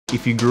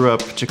If you grew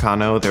up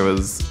Chicano, there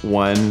was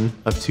one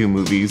of two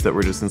movies that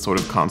were just in sort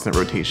of constant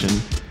rotation.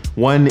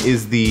 One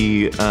is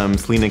the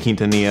Selena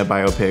Quintanilla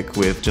biopic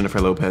with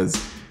Jennifer Lopez,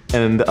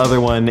 and the other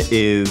one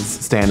is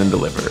Stand and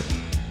Deliver.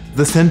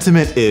 The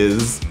sentiment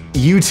is,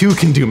 you too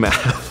can do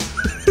math.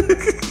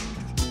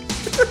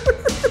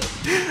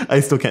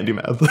 I still can't do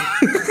math.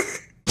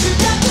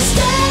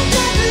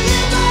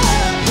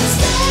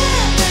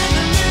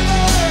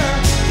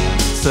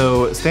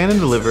 So Stand and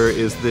Deliver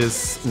is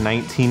this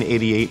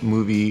 1988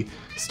 movie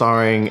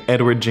starring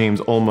Edward James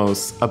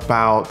Olmos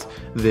about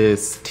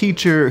this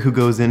teacher who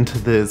goes into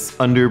this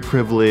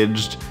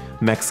underprivileged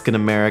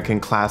Mexican-American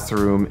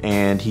classroom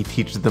and he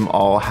teaches them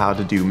all how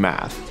to do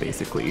math,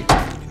 basically. You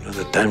know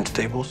the times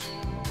tables?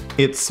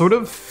 It sort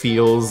of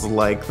feels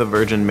like the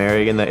Virgin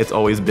Mary in that it's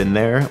always been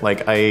there.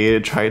 Like, I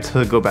tried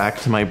to go back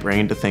to my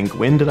brain to think,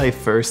 when did I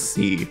first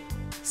see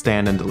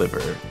Stand and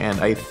Deliver? And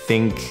I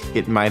think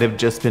it might have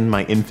just been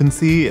my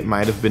infancy. It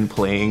might have been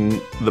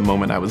playing the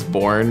moment I was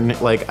born.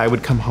 Like, I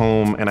would come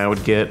home and I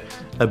would get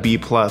a B+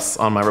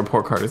 on my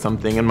report card or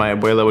something, and my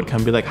abuela would come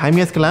and be like,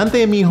 Jaime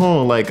Escalante,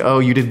 mijo. Like, oh,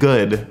 you did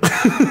good.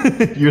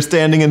 You're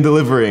standing and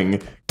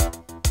delivering.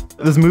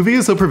 This movie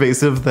is so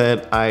pervasive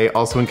that I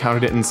also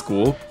encountered it in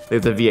school.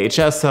 There's a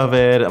VHS of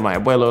it at my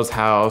abuelo's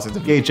house. There's a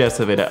VHS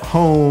of it at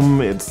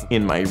home. It's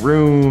in my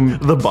room.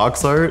 The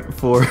box art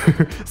for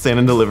Stand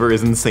and Deliver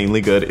is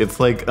insanely good. It's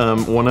like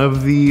one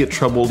of the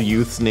troubled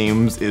youth's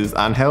names is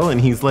Angel,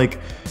 and he's like,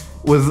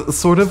 was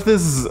sort of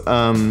this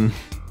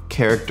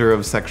character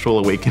of sexual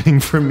awakening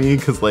for me,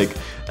 because like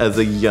as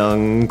a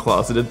young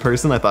closeted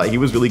person I thought he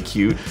was really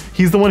cute.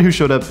 He's the one who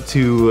showed up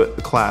to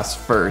class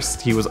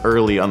first. He was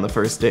early on the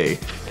first day.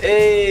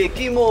 Hey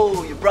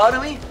Kimo, you proud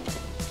of me?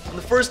 I'm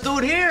the first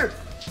dude here.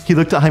 He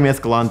looked at Jaime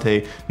Escalante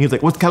and he was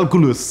like, what's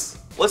calculus?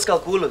 What's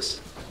calculus?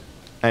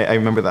 I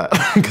remember that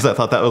because I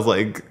thought that was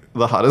like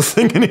the hottest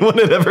thing anyone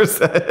had ever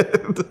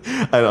said.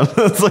 I don't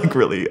know, it's like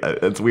really,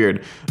 it's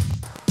weird.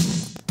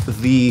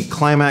 The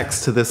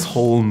climax to this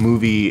whole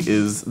movie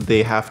is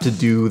they have to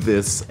do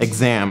this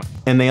exam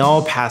and they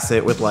all pass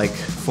it with like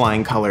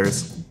flying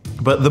colors.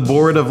 But the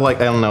board of like,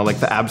 I don't know, like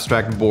the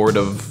abstract board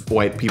of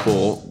white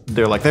people,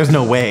 they're like, there's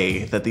no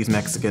way that these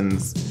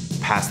Mexicans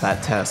pass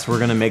that test. We're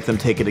gonna make them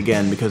take it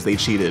again because they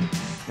cheated.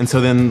 And so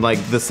then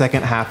like the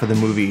second half of the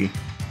movie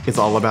is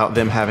all about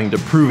them having to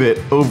prove it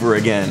over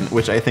again,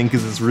 which I think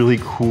is this really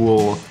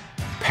cool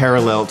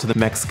parallel to the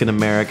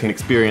Mexican-American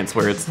experience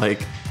where it's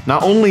like,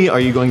 not only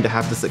are you going to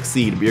have to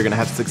succeed, but you're gonna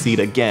have to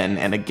succeed again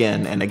and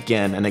again and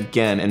again and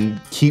again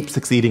and keep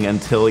succeeding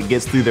until it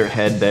gets through their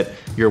head that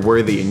you're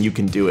worthy and you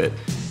can do it.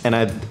 And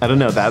I don't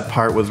know, that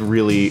part was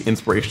really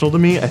inspirational to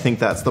me. I think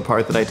that's the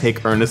part that I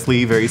take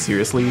earnestly, very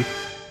seriously.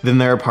 Then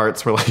there are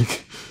parts where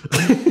like,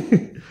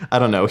 I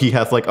don't know, he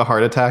has like a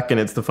heart attack and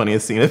it's the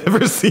funniest scene I've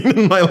ever seen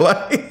in my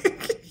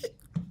life.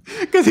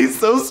 Because he's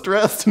so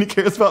stressed and he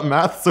cares about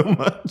math so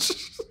much.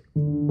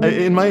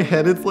 In my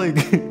head, it's like,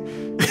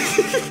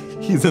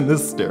 he's in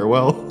this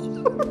stairwell.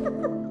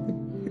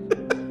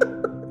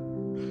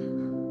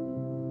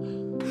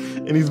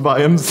 And he's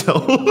by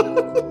himself.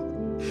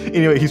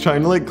 Anyway, he's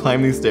trying to like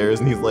climb these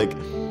stairs and he's like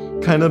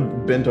kind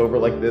of bent over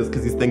like this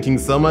because he's thinking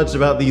so much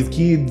about these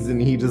kids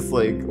and he just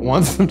like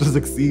wants them to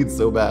succeed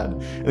so bad.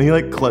 And he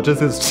like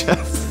clutches his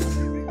chest.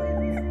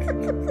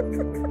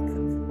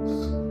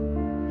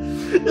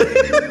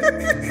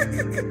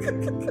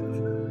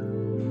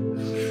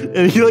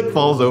 And he like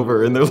falls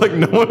over and there's like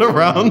no one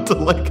around to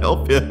like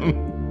help him.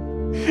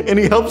 And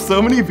he helps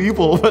so many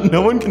people, but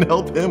no one can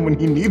help him when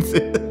he needs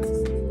it.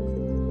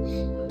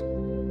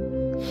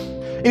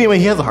 Anyway,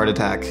 he has a heart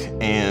attack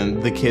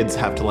and the kids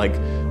have to like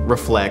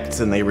reflect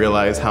and they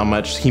realize how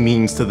much he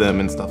means to them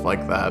and stuff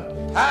like that.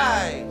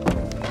 Hi!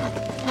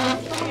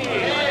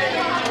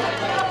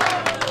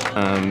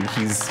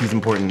 He's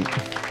important.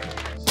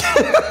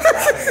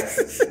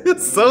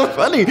 It's so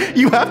funny.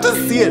 You have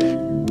to see it.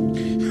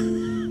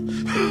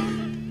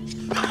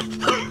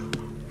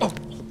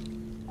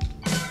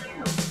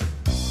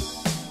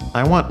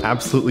 I want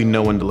absolutely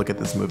no one to look at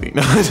this movie.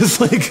 No, just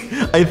like,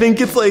 I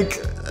think it's like,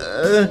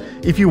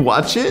 if you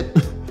watch it,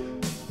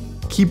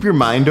 keep your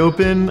mind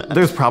open.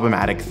 There's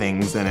problematic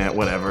things in it,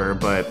 whatever,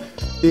 but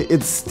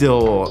it's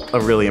still a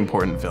really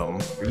important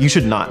film. You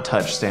should not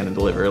touch Stand and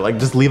Deliver. Like,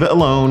 just leave it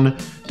alone.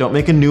 Don't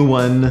make a new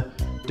one.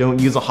 Don't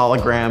use a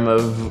hologram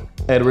of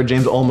Edward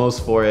James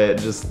Olmos for it.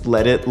 Just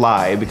let it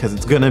lie because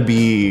it's gonna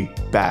be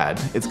bad.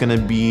 It's gonna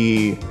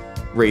be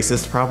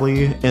racist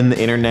probably. In the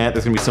internet,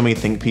 there's gonna be so many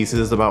think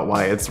pieces about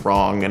why it's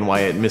wrong and why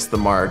it missed the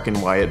mark and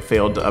why it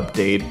failed to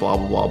update, blah,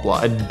 blah, blah, blah.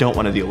 I don't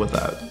wanna deal with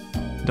that.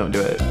 Don't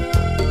do it.